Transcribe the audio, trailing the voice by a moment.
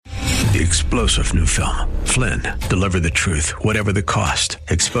The explosive new film, Flynn, deliver the truth, whatever the cost.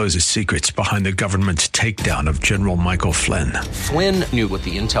 Exposes secrets behind the government's takedown of General Michael Flynn. Flynn knew what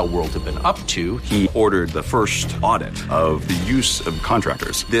the intel world had been up to. He ordered the first audit of the use of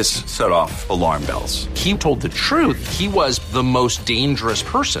contractors. This set off alarm bells. He told the truth. He was the most dangerous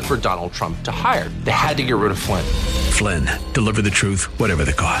person for Donald Trump to hire. They had to get rid of Flynn. Flynn, deliver the truth, whatever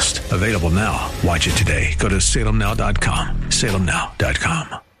the cost. Available now. Watch it today. Go to salemnow.com.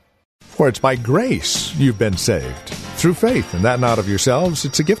 salemnow.com. For it's by grace you've been saved, through faith, and that not of yourselves.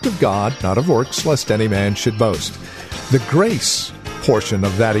 It's a gift of God, not of works, lest any man should boast. The grace portion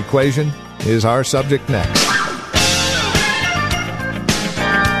of that equation is our subject next.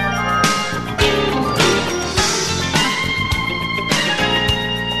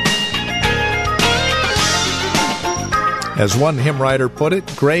 As one hymn writer put it,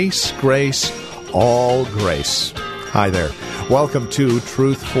 grace, grace, all grace. Hi there. Welcome to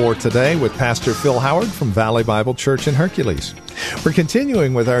Truth for Today with Pastor Phil Howard from Valley Bible Church in Hercules. We're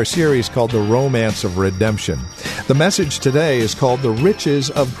continuing with our series called The Romance of Redemption. The message today is called The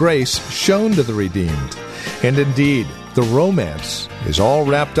Riches of Grace Shown to the Redeemed. And indeed, the romance is all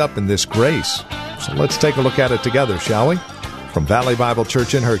wrapped up in this grace. So let's take a look at it together, shall we? From Valley Bible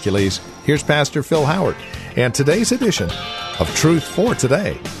Church in Hercules, here's Pastor Phil Howard and today's edition of Truth for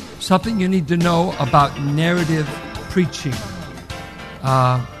Today. Something you need to know about narrative preaching.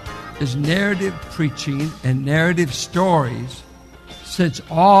 Is narrative preaching and narrative stories, since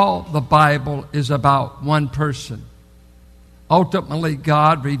all the Bible is about one person. Ultimately,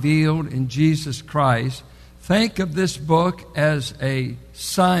 God revealed in Jesus Christ. Think of this book as a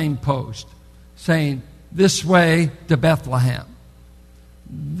signpost saying, this way to Bethlehem.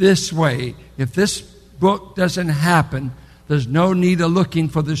 This way. If this book doesn't happen, there's no need of looking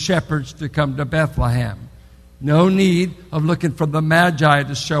for the shepherds to come to Bethlehem. No need of looking for the Magi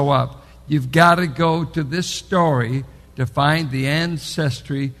to show up. You've got to go to this story to find the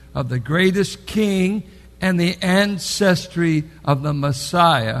ancestry of the greatest king and the ancestry of the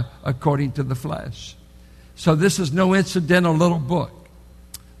Messiah according to the flesh. So this is no incidental little book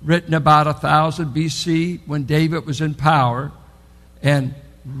written about 1000 BC when David was in power and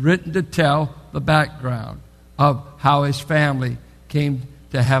written to tell the background of how his family came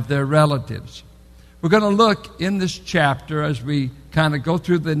to have their relatives. We're going to look in this chapter as we kind of go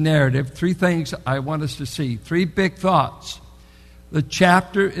through the narrative. Three things I want us to see. Three big thoughts. The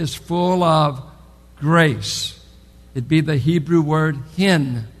chapter is full of grace. It'd be the Hebrew word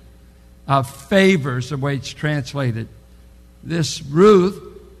hin, of favors, the way it's translated. This Ruth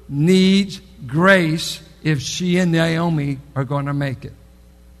needs grace if she and Naomi are going to make it.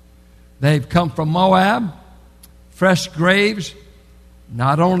 They've come from Moab, fresh graves.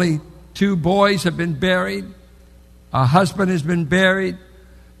 Not only 2 boys have been buried, a husband has been buried,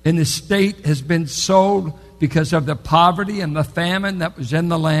 an estate has been sold because of the poverty and the famine that was in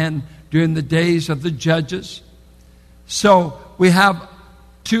the land during the days of the judges. So we have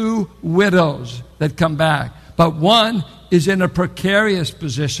 2 widows that come back, but one is in a precarious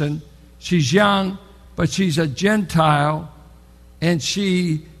position. She's young, but she's a Gentile, and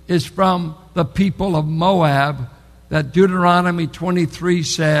she is from the people of Moab that Deuteronomy 23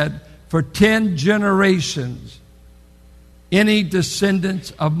 said, for 10 generations, any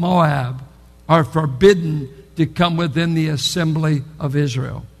descendants of Moab are forbidden to come within the assembly of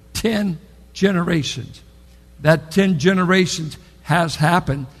Israel. 10 generations. That 10 generations has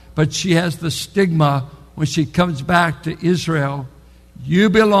happened, but she has the stigma when she comes back to Israel. You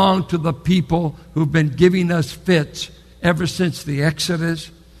belong to the people who've been giving us fits ever since the Exodus,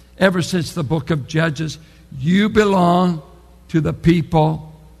 ever since the book of Judges. You belong to the people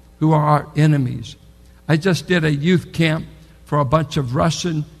who are our enemies. I just did a youth camp for a bunch of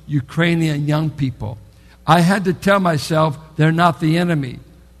Russian, Ukrainian young people. I had to tell myself they're not the enemy.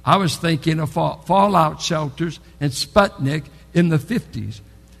 I was thinking of fallout shelters and Sputnik in the 50s.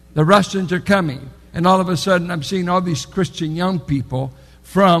 The Russians are coming. And all of a sudden I'm seeing all these Christian young people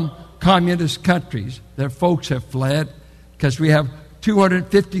from communist countries. Their folks have fled because we have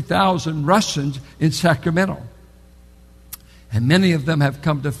 250,000 Russians in Sacramento. And many of them have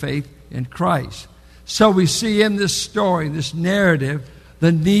come to faith in Christ. So we see in this story, this narrative,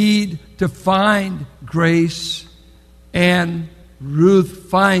 the need to find grace, and Ruth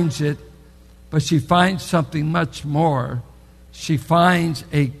finds it, but she finds something much more. She finds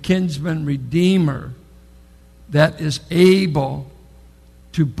a kinsman redeemer that is able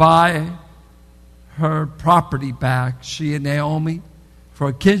to buy her property back, she and Naomi. For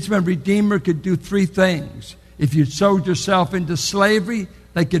a kinsman redeemer could do 3 things. If you'd sold yourself into slavery,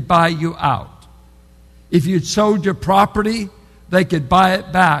 they could buy you out. If you'd sold your property, they could buy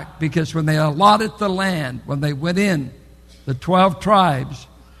it back, because when they allotted the land, when they went in, the 12 tribes,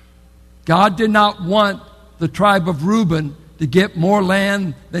 God did not want the tribe of Reuben to get more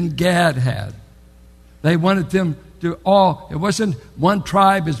land than Gad had. They wanted them to all, it wasn't one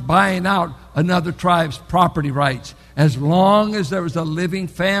tribe is buying out another tribe's property rights. As long as there was a living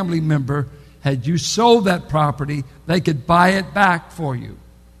family member, had you sold that property, they could buy it back for you.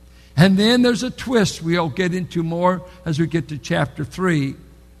 And then there's a twist we'll get into more as we get to chapter 3.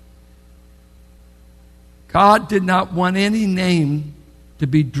 God did not want any name to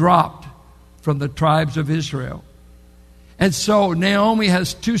be dropped from the tribes of Israel. And so Naomi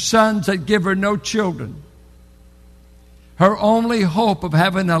has 2 sons that give her no children. Her only hope of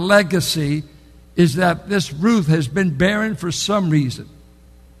having a legacy is that this Ruth has been barren for some reason.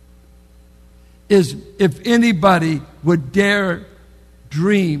 Is if anybody would dare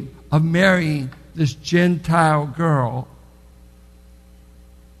dream of marrying this Gentile girl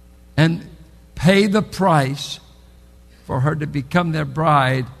and pay the price for her to become their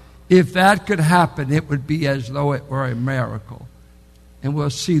bride, if that could happen, it would be as though it were a miracle. And we'll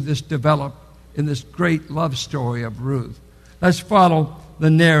see this develop in this great love story of Ruth. Let's follow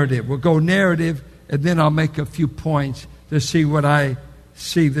the narrative. We'll go narrative, and then I'll make a few points to see what I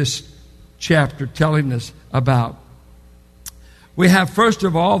see this chapter telling us about. We have, first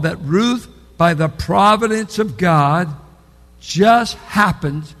of all, that Ruth, by the providence of God, just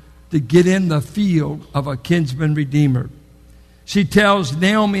happens to get in the field of a kinsman redeemer. She tells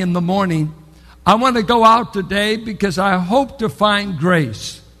Naomi in the morning, I want to go out today because I hope to find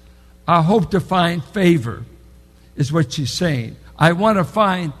grace. I hope to find favor, is what she's saying. I want to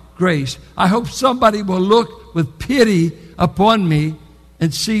find grace. I hope somebody will look with pity upon me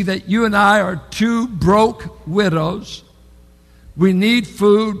and see that you and I are 2 broke widows. We need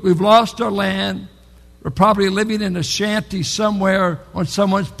food. We've lost our land. We're probably living in a shanty somewhere on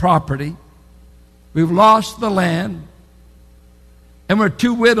someone's property. We've lost the land. And we're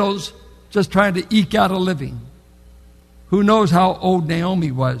 2 widows just trying to eke out a living. Who knows how old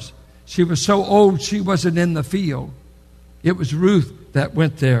Naomi was? She was so old she wasn't in the field. It was Ruth that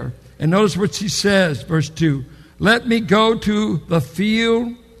went there. And notice what she says, verse 2. Let me go to the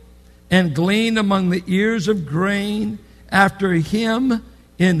field and glean among the ears of grain after him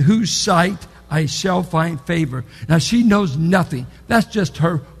in whose sight I shall find favor. Now, she knows nothing. That's just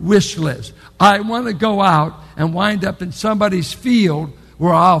her wish list. I want to go out and wind up in somebody's field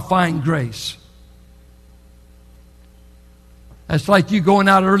where I'll find grace. That's like you going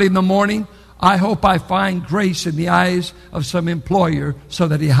out early in the morning. I hope I find grace in the eyes of some employer so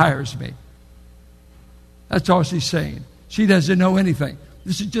that he hires me. That's all she's saying. She doesn't know anything.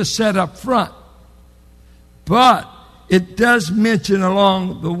 This is just set up front. But it does mention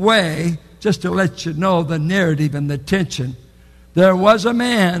along the way, just to let you know the narrative and the tension, there was a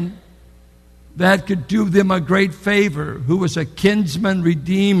man that could do them a great favor who was a kinsman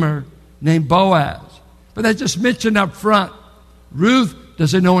redeemer named Boaz. But that's just mentioned up front. Ruth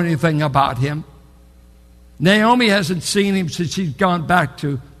doesn't know anything about him. Naomi hasn't seen him since she's gone back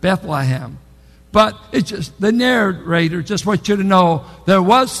to Bethlehem. But it's just the narrator just wants you to know there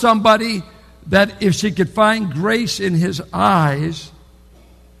was somebody that if she could find grace in his eyes,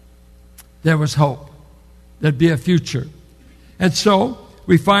 there was hope. There'd be a future. And so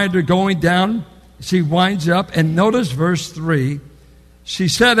we find her going down. She winds up, and notice verse 3. She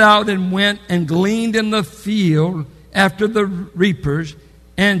set out and went and gleaned in the field after the reapers,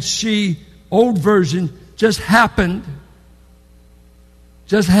 and she, old version, just happened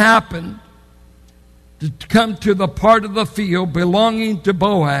to come to the part of the field belonging to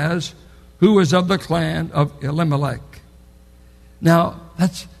Boaz, who was of the clan of Elimelech. Now,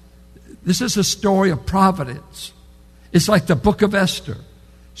 this is a story of providence. It's like the book of Esther.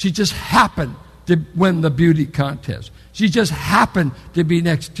 She just happened to win the beauty contest. She just happened to be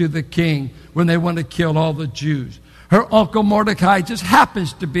next to the king when they want to kill all the Jews. Her uncle Mordecai just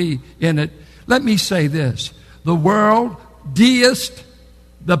happens to be in it. Let me say this. The world, deist,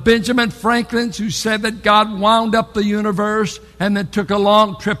 the Benjamin Franklins who said that God wound up the universe and then took a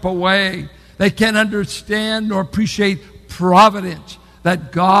long trip away, they can't understand nor appreciate providence,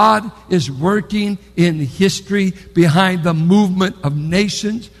 that God is working in history behind the movement of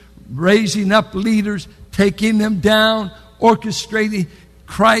nations, raising up leaders, taking them down, orchestrating.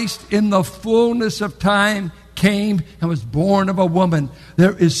 Christ in the fullness of time came and was born of a woman.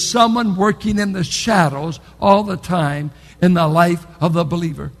 There is someone working in the shadows all the time in the life of the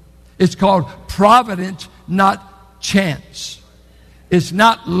believer. It's called providence, not chance. It's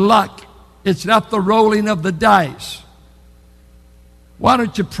not luck. It's not the rolling of the dice. Why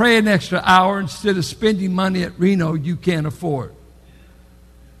don't you pray an extra hour instead of spending money at Reno you can't afford?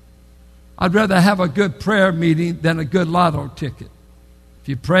 I'd rather have a good prayer meeting than a good lotto ticket. If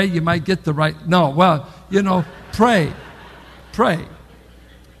you pray, you might get the right. No, well, pray. Pray.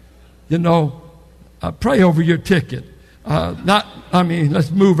 Pray over your ticket.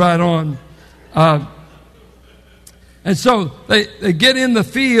 Let's move right on. And so they get in the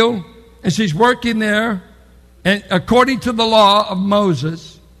field, and she's working there. And according to the law of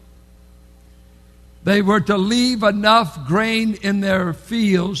Moses, they were to leave enough grain in their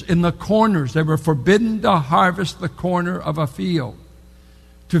fields in the corners. They were forbidden to harvest the corner of a field,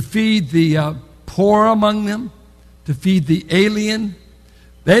 to feed the poor among them, to feed the alien.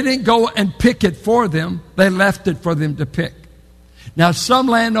 They didn't go and pick it for them. They left it for them to pick. Now, some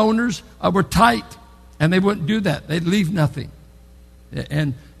landowners were tight, and they wouldn't do that. They'd leave nothing.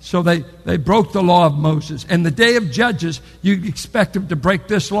 And so they broke the law of Moses. And the day of Judges, you expect them to break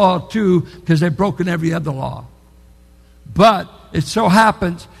this law too, because they've broken every other law. But it so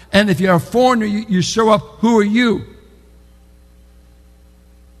happens, and if you're a foreigner, you show up, who are you?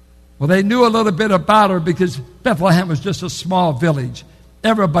 Well, they knew a little bit about her because Bethlehem was just a small village.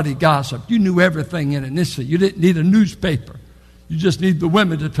 Everybody gossiped. You knew everything in it. You didn't need a newspaper. You just need the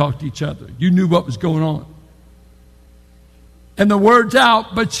women to talk to each other. You knew what was going on. And the word's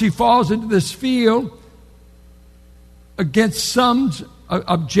out, but she falls into this field against some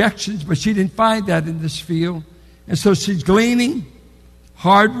objections, but she didn't find that in this field. And so she's gleaning,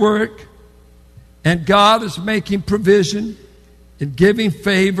 hard work, and God is making provision and giving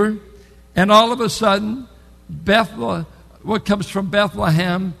favor. And all of a sudden, what comes from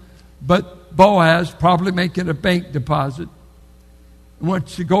Bethlehem, but Boaz, probably making a bank deposit,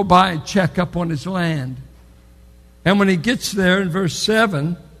 wants to go by and check up on his land. And when he gets there in verse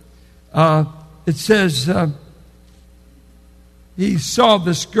 7, it says he saw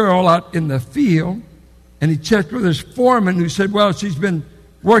this girl out in the field, and he checked with his foreman, who said, well, she's been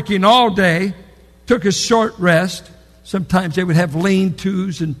working all day, took a short rest. Sometimes they would have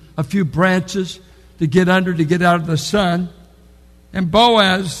lean-tos and a few branches to get under, to get out of the sun. And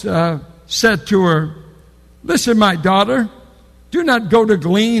Boaz said to her, listen, my daughter, do not go to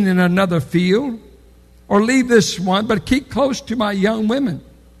glean in another field, or leave this one, but keep close to my young women.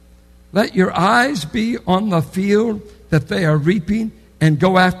 Let your eyes be on the field that they are reaping, and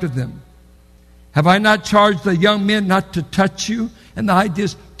go after them. Have I not charged the young men not to touch you? And the idea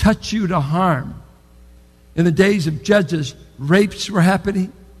is touch you to harm. In the days of Judges, rapes were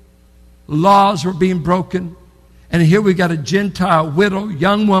happening. Laws were being broken. And here we got a Gentile widow,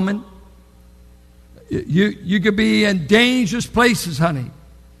 young woman. You could be in dangerous places, honey.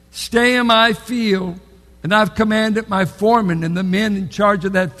 Stay in my field. And I've commanded my foreman and the men in charge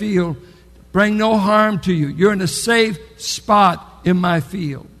of that field, bring no harm to you. You're in a safe spot in my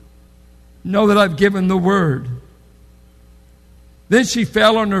field. Know that I've given the word. Then she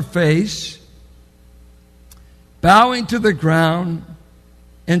fell on her face, bowing to the ground,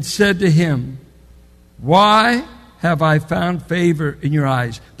 and said to him, why have I found favor in your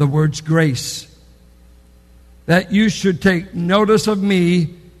eyes? The word's grace. That you should take notice of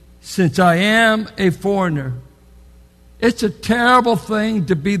me, since I am a foreigner. It's a terrible thing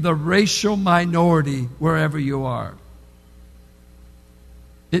to be the racial minority wherever you are.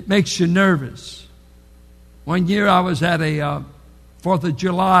 It makes you nervous. One year I was at a 4th of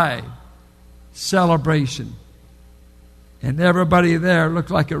July celebration, and everybody there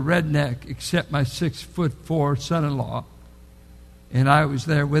looked like a redneck except my 6'4" son-in-law, and I was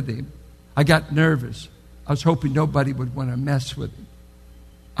there with him. I got nervous. I was hoping nobody would want to mess with him.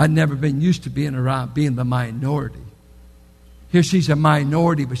 I'd never been used to being around being the minority. Here she's a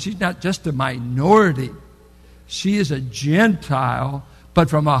minority, but she's not just a minority. She is a Gentile, but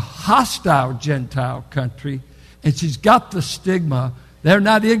from a hostile Gentile country, and she's got the stigma. They're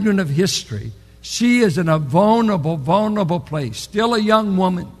not ignorant of history. She is in a vulnerable place, still a young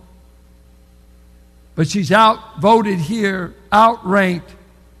woman. But she's outvoted here, outranked.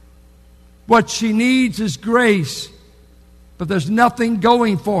 What she needs is grace. But there's nothing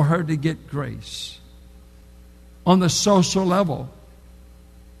going for her to get grace on the social level.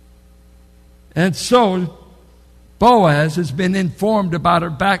 And so Boaz has been informed about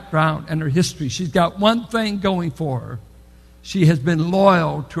her background and her history. She's got one thing going for her. She has been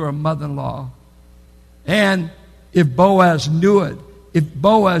loyal to her mother-in-law. And if Boaz knew it, if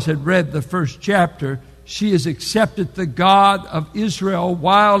Boaz had read the first chapter, she has accepted the God of Israel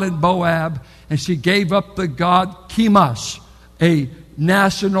while in Moab, and she gave up the god Chemosh, a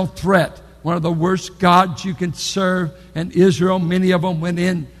national threat, one of the worst gods you can serve. And Israel, many of them went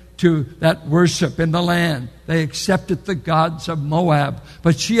into that worship in the land. They accepted the gods of Moab,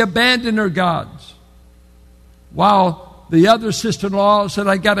 but she abandoned her gods. While The other sister-in-law said,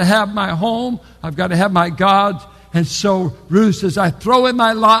 I got to have my home. I've got to have my gods. And so Ruth says, I throw in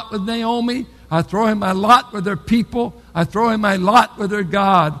my lot with Naomi. I throw in my lot with her people. I throw in my lot with her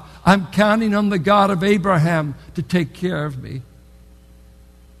God. I'm counting on the God of Abraham to take care of me.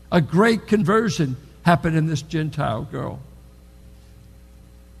 A great conversion happened in this Gentile girl.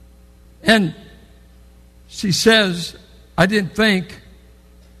 And she says, I didn't think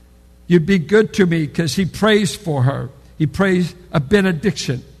you'd be good to me, because he prays for her. He prays a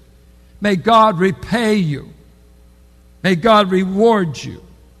benediction. May God repay you. May God reward you.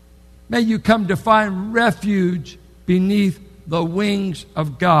 May you come to find refuge beneath the wings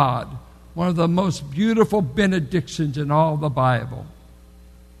of God. One of the most beautiful benedictions in all the Bible.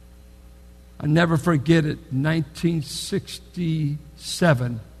 I'll never forget it. In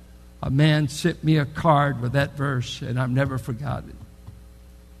 1967, a man sent me a card with that verse, and I've never forgotten it.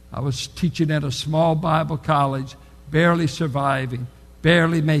 I was teaching at a small Bible college, barely surviving,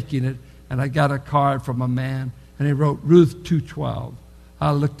 barely making it, and I got a card from a man, and he wrote Ruth 2:12.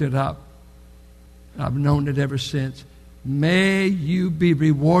 I looked it up. I've known it ever since. May you be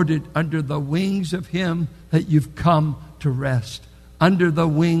rewarded under the wings of him that you've come to rest, under the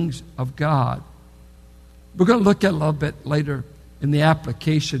wings of God. We're going to look at a little bit later in the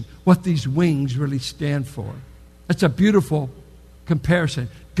application what these wings really stand for. That's a beautiful comparison.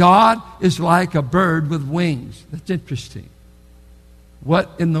 God is like a bird with wings. That's interesting.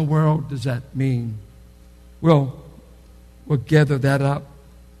 What in the world does that mean? We'll gather that up.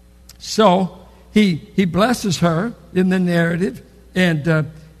 So he blesses her in the narrative,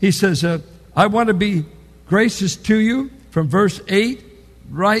 and he says, I want to be gracious to you, from verse 8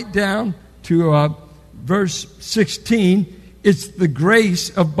 right down to verse 16. It's the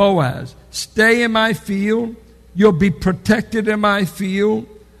grace of Boaz. Stay in my field. You'll be protected in my field.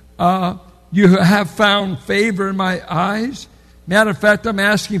 You have found favor in my eyes. Matter of fact, I'm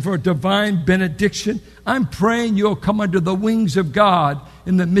asking for a divine benediction. I'm praying you'll come under the wings of God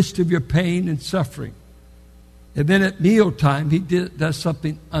in the midst of your pain and suffering. And then at mealtime, he does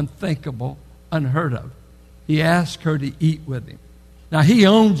something unthinkable, unheard of. He asks her to eat with him. Now, he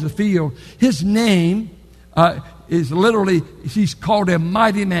owns the field. His name is literally, he's called a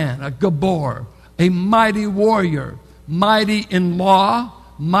mighty man, a Gabor, a mighty warrior, mighty in law,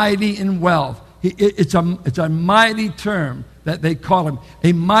 mighty in wealth. It's a mighty term that they call him,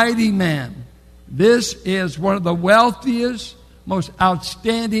 a mighty man. This is one of the wealthiest, most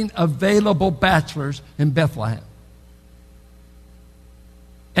outstanding available bachelors in Bethlehem.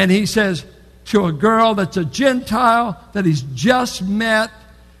 And he says to a girl that's a Gentile that he's just met,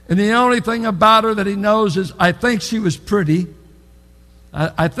 and the only thing about her that he knows is, I think she was pretty.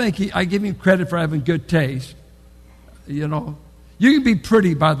 I give him credit for having good taste. You know, you can be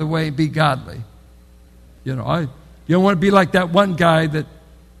pretty, by the way, and be godly. You know, you don't want to be like that one guy that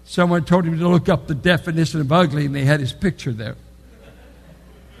someone told him to look up the definition of ugly, and they had his picture there.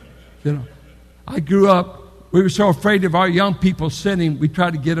 You know, I grew up, we were so afraid of our young people sinning, we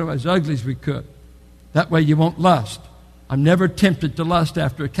tried to get them as ugly as we could. That way you won't lust. I'm never tempted to lust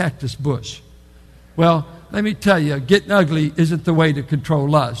after a cactus bush. Well, let me tell you, getting ugly isn't the way to control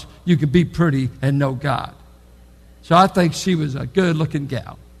lust. You can be pretty and know God. So I think she was a good-looking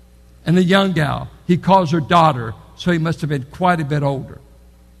gal. And the young gal, he calls her daughter, so he must have been quite a bit older.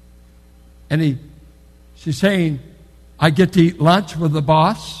 And she's saying, I get to eat lunch with the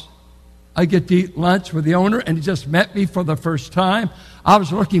boss. I get to eat lunch with the owner, and he just met me for the first time. I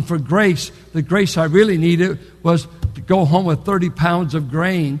was looking for grace. The grace I really needed was to go home with 30 pounds of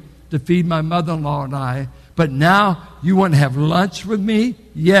grain to feed my mother-in-law and I. But now you want to have lunch with me?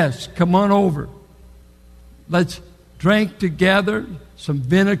 Yes, come on over. Let's drink together some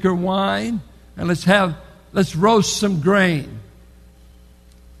vinegar wine, and let's roast some grain.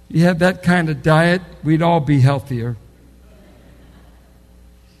 You have that kind of diet, we'd all be healthier.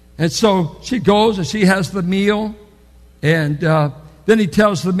 And so she goes and she has the meal. And then he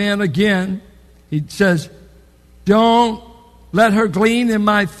tells the man again, he says, don't let her glean in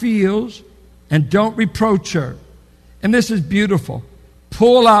my fields, and don't reproach her. And this is beautiful.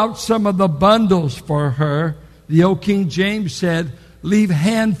 Pull out some of the bundles for her. The old King James said, leave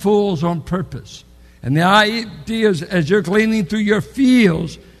handfuls on purpose. And the idea is, as you're gleaning through your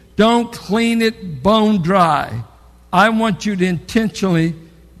fields, don't clean it bone dry. I want you to intentionally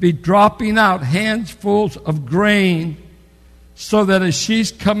be dropping out handfuls of grain, so that as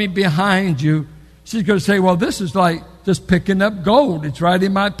she's coming behind you, she's going to say, well, this is like just picking up gold. It's right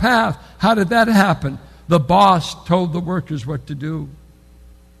in my path. How did that happen? The boss told the workers what to do.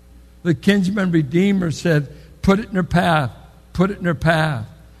 The kinsman redeemer said, put it in her path. Put it in her path.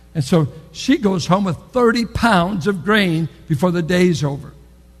 And so she goes home with 30 pounds of grain before the day's over.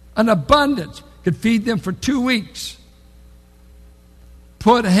 An abundance. Could feed them for 2 weeks.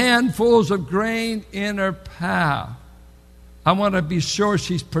 Put handfuls of grain in her path. I want to be sure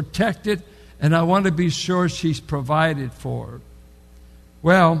she's protected, and I want to be sure she's provided for.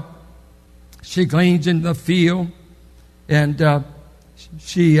 Well, she gleans in the field, and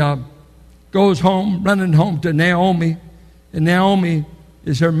she goes home, running home to Naomi. And Naomi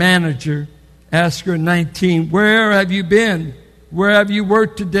is her manager. Asks her in 19, where have you been? Where have you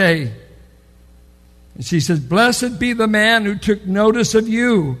worked today? And she says, blessed be the man who took notice of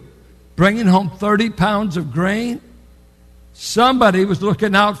you, bringing home 30 pounds of grain. Somebody was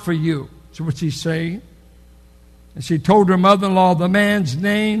looking out for you. That's what she's saying. And she told her mother-in-law the man's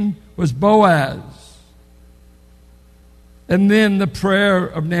name was Boaz. And then the prayer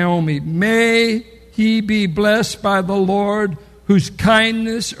of Naomi, may he be blessed by the Lord, whose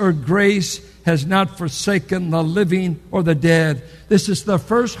kindness or grace has not forsaken the living or the dead. This is the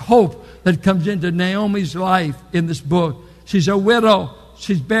first hope that comes into Naomi's life in this book. She's a widow.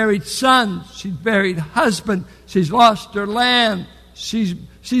 She's buried sons. She's buried husband. She's lost her land. She's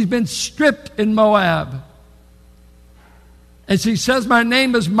been stripped in Moab. And she says, my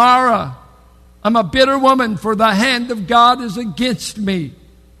name is Mara. I'm a bitter woman, for the hand of God is against me.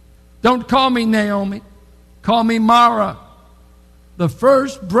 Don't call me Naomi. Call me Mara. The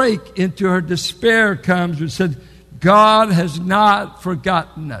first break into her despair comes when it said, God has not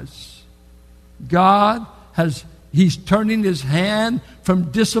forgotten us. He's turning his hand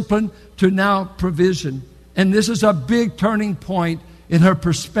from discipline to now provision. And this is a big turning point in her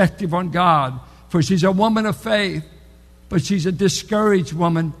perspective on God. For she's a woman of faith, but she's a discouraged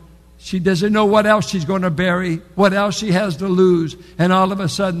woman. She doesn't know what else she's going to bury, what else she has to lose. And all of a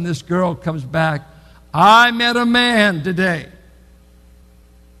sudden this girl comes back. I met a man today.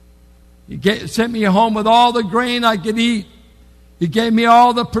 He sent me home with all the grain I could eat. He gave me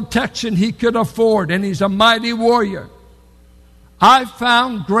all the protection he could afford, and he's a mighty warrior. I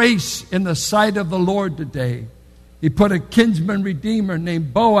found grace in the sight of the Lord today. He put a kinsman redeemer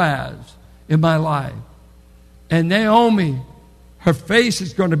named Boaz in my life. And Naomi, her face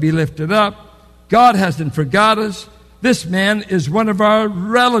is going to be lifted up. God hasn't forgot us. This man is one of our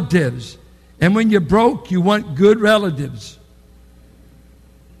relatives. And when you're broke, you want good relatives.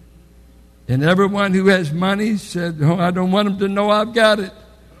 And everyone who has money said, oh, I don't want him to know I've got it.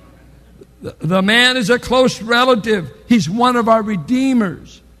 The man is a close relative. He's one of our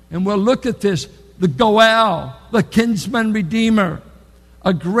redeemers. And we'll look at this, the Goel, the kinsman redeemer,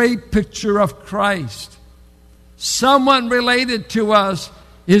 a great picture of Christ. Someone related to us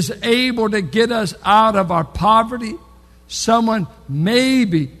is able to get us out of our poverty. Someone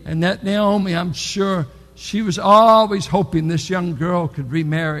maybe, and that Naomi, I'm sure, she was always hoping this young girl could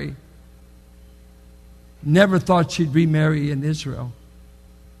remarry. Never thought she'd remarry in Israel.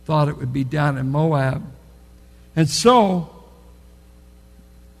 Thought it would be down in Moab. And so,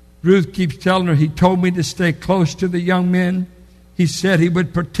 Ruth keeps telling her, he told me to stay close to the young men. He said he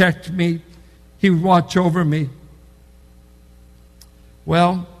would protect me. He would watch over me.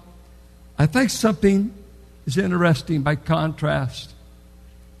 Well, I think something is interesting by contrast.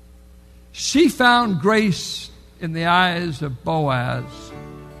 She found grace in the eyes of Boaz.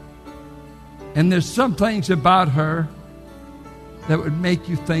 And there's some things about her that would make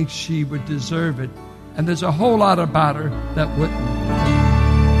you think she would deserve it. And there's a whole lot about her that wouldn't.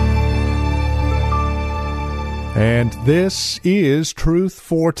 And this is Truth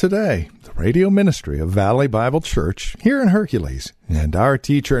for Today, the radio ministry of Valley Bible Church here in Hercules, and our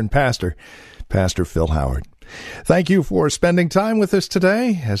teacher and pastor, Pastor Phil Howard. Thank you for spending time with us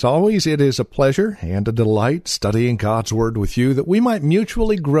today. As always, it is a pleasure and a delight studying God's Word with you, that we might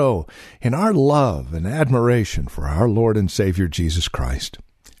mutually grow in our love and admiration for our Lord and Savior Jesus Christ.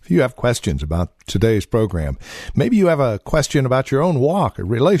 If you have questions about today's program, maybe you have a question about your own walk or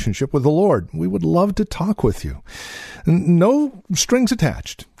relationship with the Lord, we would love to talk with you. No strings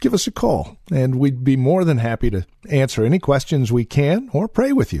attached. Give us a call, and we'd be more than happy to answer any questions we can or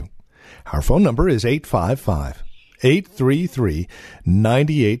pray with you. Our phone number is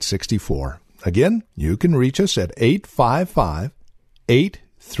 855-833-9864. Again, you can reach us at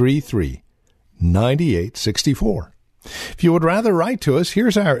 855-833-9864. If you would rather write to us,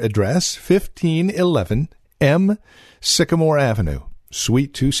 here's our address, 1511 M. Sycamore Avenue,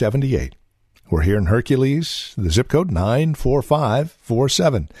 Suite 278. We're here in Hercules, the zip code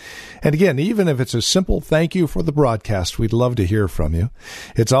 94547. And again, even if it's a simple thank you for the broadcast, we'd love to hear from you.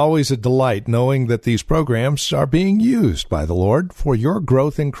 It's always a delight knowing that these programs are being used by the Lord for your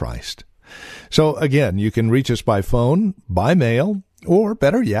growth in Christ. So again, you can reach us by phone, by mail. Or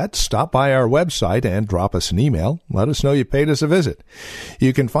better yet, stop by our website and drop us an email. Let us know you paid us a visit.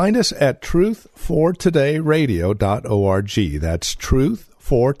 You can find us at truthfortodayradio.org. That's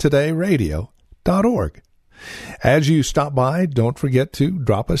truthfortodayradio.org. As you stop by, don't forget to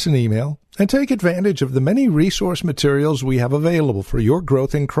drop us an email and take advantage of the many resource materials we have available for your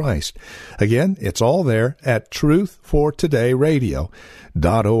growth in Christ. Again, it's all there at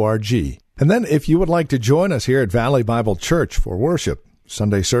truthfortodayradio.org. And then if you would like to join us here at Valley Bible Church for worship,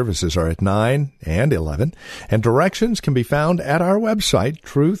 Sunday services are at 9 and 11, and directions can be found at our website,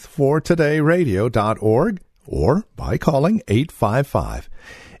 truthfortodayradio.org, or by calling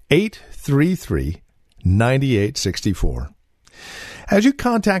 855-833-9864. As you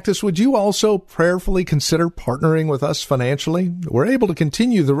contact us, would you also prayerfully consider partnering with us financially? We're able to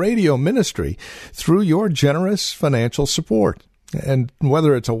continue the radio ministry through your generous financial support. And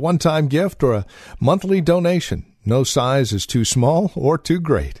whether it's a one-time gift or a monthly donation, no size is too small or too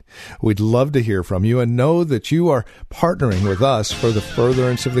great. We'd love to hear from you and know that you are partnering with us for the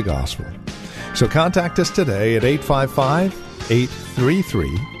furtherance of the gospel. So contact us today at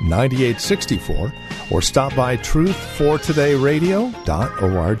 855-833-9864 or stop by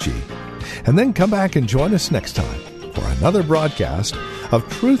truthfortodayradio.org. And then come back and join us next time for another broadcast of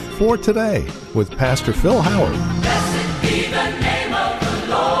Truth for Today with Pastor Phil Howard. Blessed be the name of the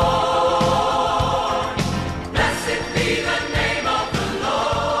Lord. Blessed be the name of the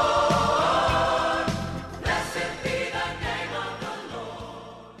Lord. Blessed be the name of the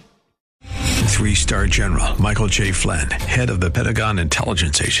Lord. 3-star General Michael J. Flynn, head of the Pentagon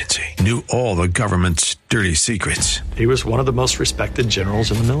Intelligence Agency, knew all the government's dirty secrets. He was one of the most respected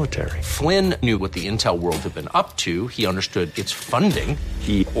generals in the military. Flynn knew what the intel world had been up to. He understood its funding.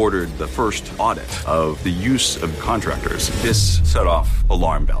 He ordered the first audit of the use of contractors. This set off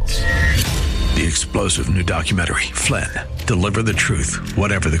alarm bells. The explosive new documentary, Flynn, Deliver the Truth,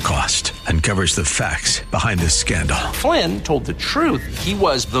 Whatever the Cost, uncovers the facts behind this scandal. Flynn told the truth. He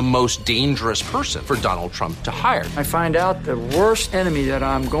was the most dangerous person for Donald Trump to hire. I find out the worst enemy that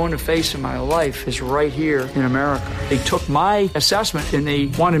I'm going to face in my life is right here in America. They took my assessment and they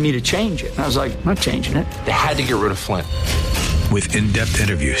wanted me to change it. And I was like, I'm not changing it. They had to get rid of Flynn. With in-depth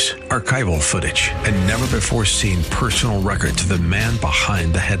interviews, archival footage, and never-before-seen personal records of the man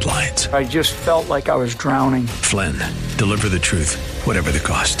behind the headlines. I just felt like I was drowning. Flynn, Deliver the Truth, Whatever the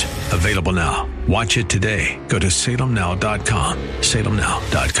Cost. Available now. Watch it today. Go to salemnow.com.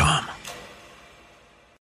 salemnow.com.